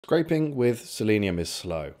Scraping with Selenium is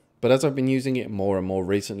slow, but as I've been using it more and more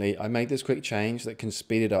recently, I made this quick change that can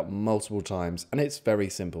speed it up multiple times, and it's very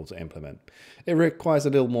simple to implement. It requires a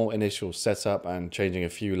little more initial setup and changing a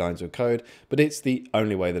few lines of code, but it's the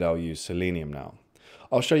only way that I'll use Selenium now.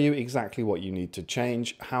 I'll show you exactly what you need to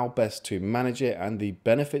change, how best to manage it, and the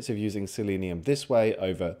benefits of using Selenium this way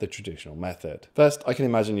over the traditional method. First, I can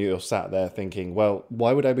imagine you're sat there thinking, well,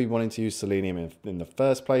 why would I be wanting to use Selenium in the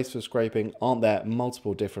first place for scraping? Aren't there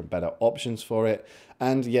multiple different better options for it?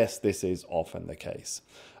 And yes, this is often the case.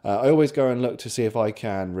 I always go and look to see if I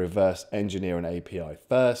can reverse engineer an API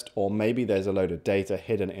first, or maybe there's a load of data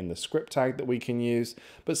hidden in the script tag that we can use,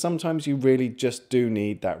 but sometimes you really just do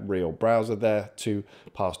need that real browser there to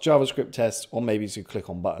pass JavaScript tests, or maybe to click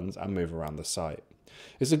on buttons and move around the site.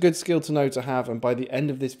 It's a good skill to know to have, and by the end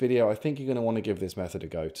of this video, I think you're going to want to give this method a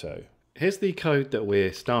go too. Here's the code that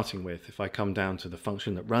we're starting with. If I come down to the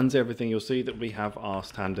function that runs everything, you'll see that we have our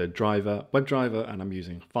standard driver, WebDriver, and I'm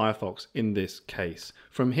using Firefox in this case.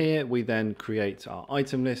 From here, we then create our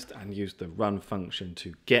item list and use the run function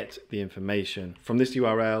to get the information from this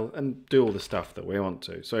URL and do all the stuff that we want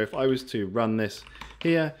to. So if I was to run this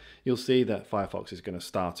here, you'll see that Firefox is going to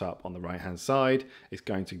start up on the right hand side. It's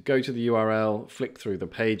going to go to the URL, flick through the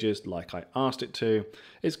pages like I asked it to.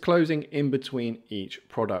 It's closing in between each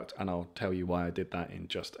product, and I'll tell you why I did that in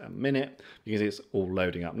just a minute, because it's all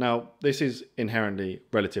loading up. Now, this is inherently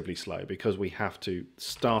relatively slow because we have to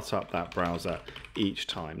start up that browser each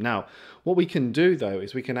time. Now, what we can do though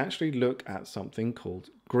is we can actually look at something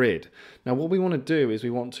called Grid. Now, what we want to do is we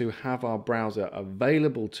want to have our browser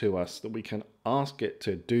available to us that we can ask it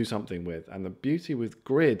to do something with. And the beauty with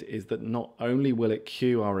Grid is that not only will it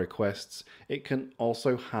queue our requests, it can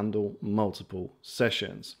also handle multiple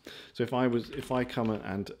sessions. So if I come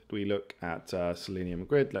and we look at Selenium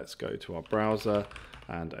Grid, let's go to our browser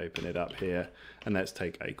and open it up here, and let's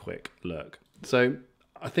take a quick look. So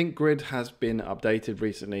I think Grid has been updated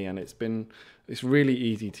recently, and it's really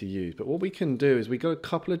easy to use. But what we can do is we got a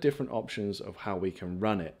couple of different options of how we can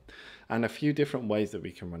run it, and a few different ways that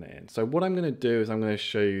we can run it in. So what I'm going to do is I'm going to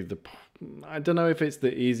show you I don't know if it's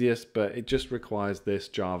the easiest, but it just requires this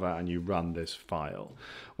Java and you run this file.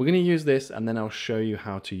 We're going to use this, and then I'll show you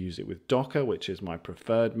how to use it with Docker, which is my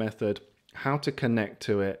preferred method, how to connect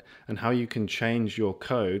to it, and how you can change your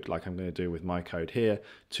code, like I'm going to do with my code here,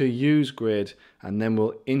 to use Grid, and then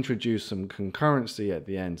we'll introduce some concurrency at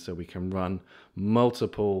the end so we can run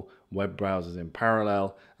multiple web browsers in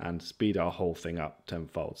parallel and speed our whole thing up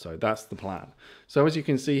tenfold. So that's the plan. So as you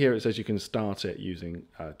can see here, it says you can start it using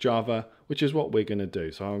Java, which is what we're going to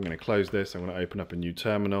do. So I'm going to close this, I'm going to open up a new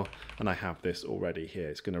terminal, and I have this already here.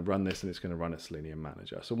 It's going to run this, and it's going to run a Selenium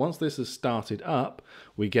manager. So once this is started up,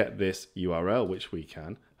 we get this URL, which we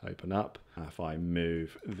can open up. If I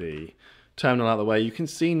move the terminal out of the way, you can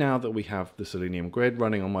see now that we have the Selenium Grid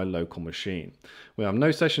running on my local machine. We have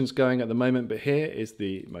no sessions going at the moment, but here is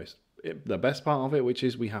the best part of it, which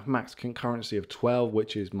is we have max concurrency of 12,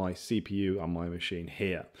 which is my CPU on my machine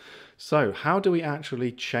here. So how do we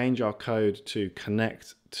actually change our code to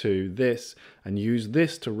connect to this and use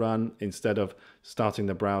this to run instead of starting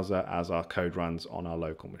the browser as our code runs on our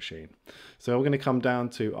local machine? So we're going to come down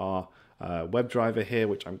to our WebDriver here,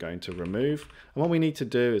 which I'm going to remove. And what we need to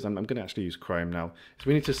do is, I'm going to actually use Chrome now, is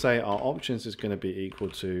we need to say our options is going to be equal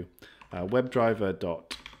to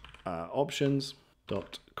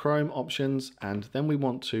WebDriver.options.Chrome options, and then we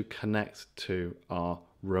want to connect to our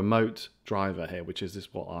remote driver here, which is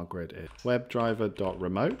what our grid is.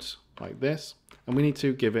 WebDriver.remote, like this. And we need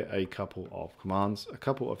to give it a couple of commands, a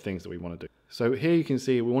couple of things that we want to do. So here you can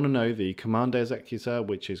see we want to know the command executor,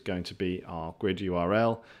 which is going to be our grid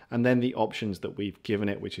URL, and then the options that we've given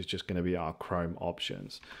it, which is just going to be our Chrome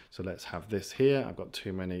options. So let's have this here. I've got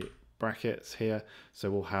too many brackets here.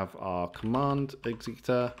 So we'll have our command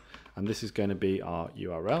executor, and this is going to be our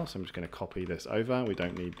URL. So I'm just going to copy this over. We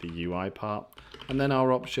don't need the UI part. And then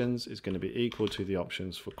our options is going to be equal to the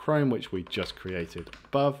options for Chrome, which we just created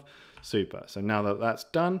above. Super. So now that that's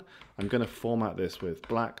done, I'm going to format this with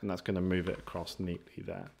black, and that's going to move it across neatly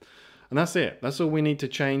there. And that's it. That's all we need to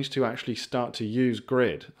change to actually start to use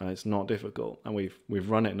Grid. And it's not difficult, and we've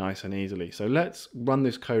run it nice and easily. So let's run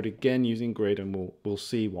this code again using Grid, and we'll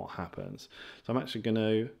see what happens. So I'm actually going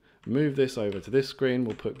to move this over to this screen.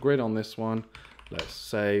 We'll put Grid on this one. Let's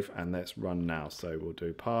save, and let's run now. So we'll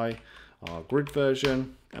do pi, our Grid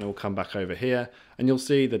version, and we'll come back over here, and you'll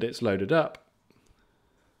see that it's loaded up.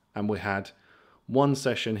 And we had one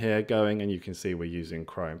session here going, and you can see we're using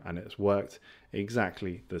Chrome, and it's worked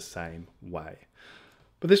exactly the same way.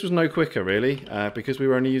 But this was no quicker really, because we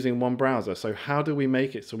were only using one browser. So how do we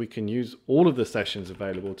make it so we can use all of the sessions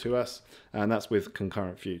available to us? And that's with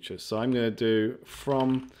Concurrent Futures. So I'm going to do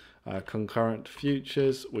from Concurrent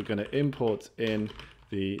Futures, we're going to import in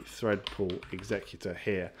the thread pool executor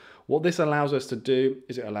here. What this allows us to do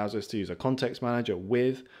is it allows us to use a context manager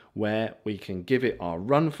where we can give it our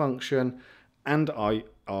run function and our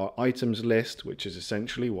items list, which is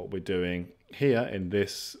essentially what we're doing here in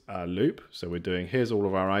this loop. So we're doing, here's all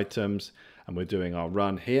of our items and we're doing our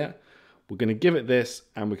run here. We're going to give it this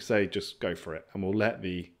and we say just go for it, and we'll let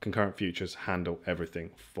the Concurrent Futures handle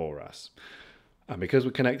everything for us. And because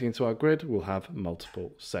we're connecting to our grid, we'll have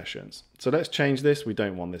multiple sessions. So let's change this. We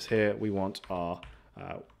don't want this here. We want our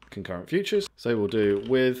Concurrent Futures. So we'll do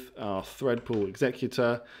with our thread pool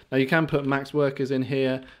executor. Now you can put max workers in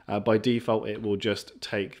here. By default, it will just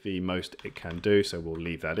take the most it can do. So we'll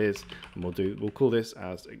leave that is, and we'll call this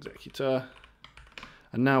as executor.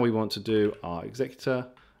 And now we want to do our executor,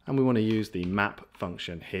 and we want to use the map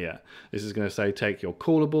function here. This is going to say take your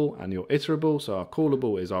callable and your iterable. So our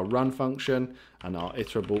callable is our run function and our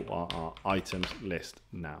iterable are our items list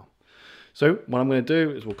now. So what I'm going to do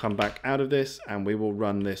is we'll come back out of this and we will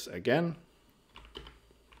run this again.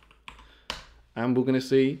 And we're going to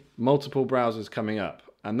see multiple browsers coming up.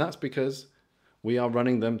 And that's because we are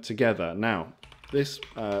running them together. Now, this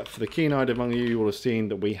for the keen-eyed among you, you will have seen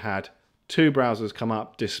that we had 2 browsers come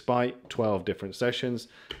up despite 12 different sessions,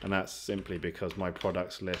 and that's simply because my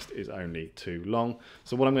products list is only too long.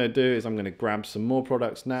 So what I'm going to do is I'm going to grab some more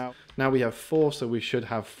products now. Now we have 4, so we should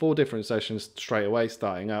have 4 different sessions straight away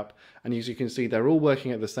starting up. And as you can see, they're all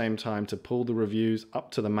working at the same time to pull the reviews up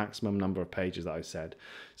to the maximum number of pages that I said.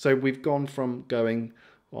 So we've gone from going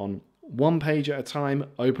on 1 page at a time,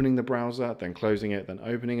 opening the browser, then closing it, then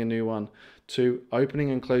opening a new one, to opening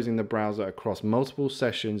and closing the browser across multiple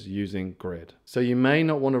sessions using Grid. So you may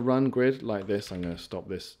not want to run Grid like this. I'm going to stop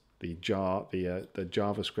this, the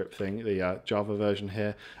JavaScript thing, the Java version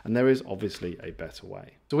here, and there is obviously a better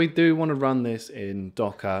way. So we do want to run this in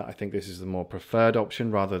Docker. I think this is the more preferred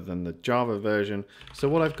option rather than the Java version. So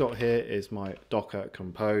what I've got here is my docker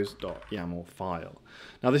compose.yaml file.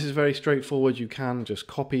 Now this is very straightforward. You can just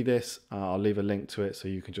copy this. I'll leave a link to it so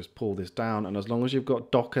you can just pull this down. And as long as you've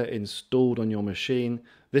got Docker installed on your machine,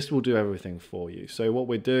 this will do everything for you. So what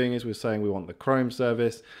we're doing is we're saying we want the Chrome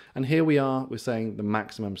service. And here we are, we're saying the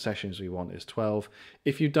maximum sessions we want is 12.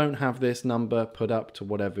 If you don't have this number put up to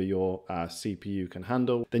whatever your CPU can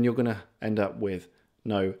handle, then you're going to end up with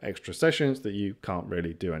no extra sessions that you can't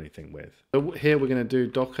really do anything with. So here we're going to do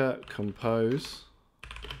docker compose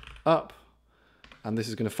up, and this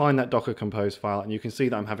is going to find that Docker Compose file, and you can see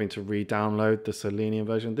that I'm having to re-download the Selenium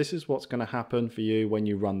version. This is what's going to happen for you when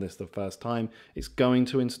you run this the first time. It's going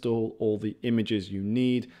to install all the images you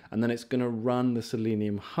need, and then it's going to run the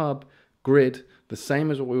Selenium Hub grid, the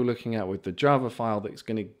same as what we were looking at with the Java file, that's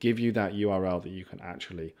going to give you that URL that you can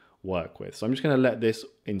actually work with. So I'm just going to let this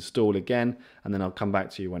install again, and then I'll come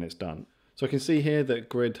back to you when it's done. So I can see here that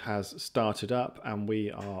Grid has started up, and we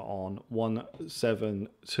are on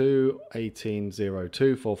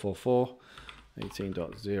 172.18.02.444,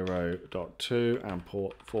 18.0.2 and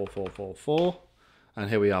port 4444. And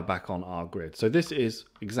here we are back on our grid. So this is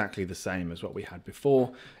exactly the same as what we had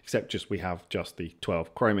before, except just we have just the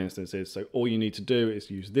 12 Chrome instances. So all you need to do is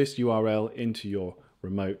use this URL into your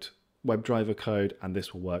remote WebDriver code, and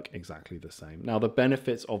this will work exactly the same. Now the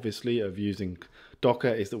benefits obviously of using Docker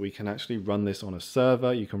is that we can actually run this on a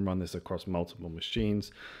server. You can run this across multiple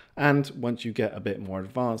machines, and once you get a bit more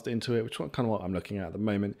advanced into it, which is kind of what I'm looking at the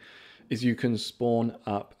moment, is you can spawn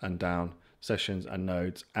up and down sessions and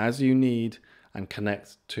nodes as you need and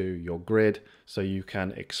connect to your grid, so you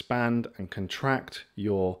can expand and contract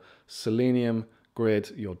your Selenium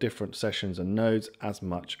Grid, your different sessions and nodes as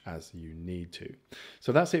much as you need to.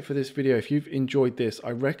 So that's it for this video. If you've enjoyed this,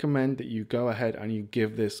 I recommend that you go ahead and you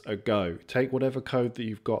give this a go. Take whatever code that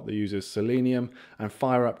you've got that uses Selenium and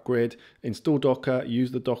fire up Grid, install Docker,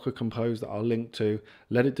 use the Docker Compose that I'll link to,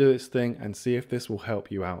 let it do its thing and see if this will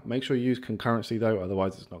help you out. Make sure you use concurrency though,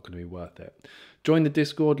 otherwise it's not going to be worth it. Join the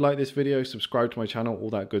Discord, like this video, subscribe to my channel, all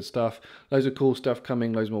that good stuff. Loads of cool stuff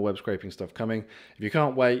coming, loads more web scraping stuff coming. If you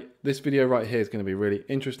can't wait, this video right here is going to be really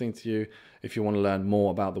interesting to you if you want to learn more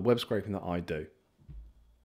about the web scraping that I do.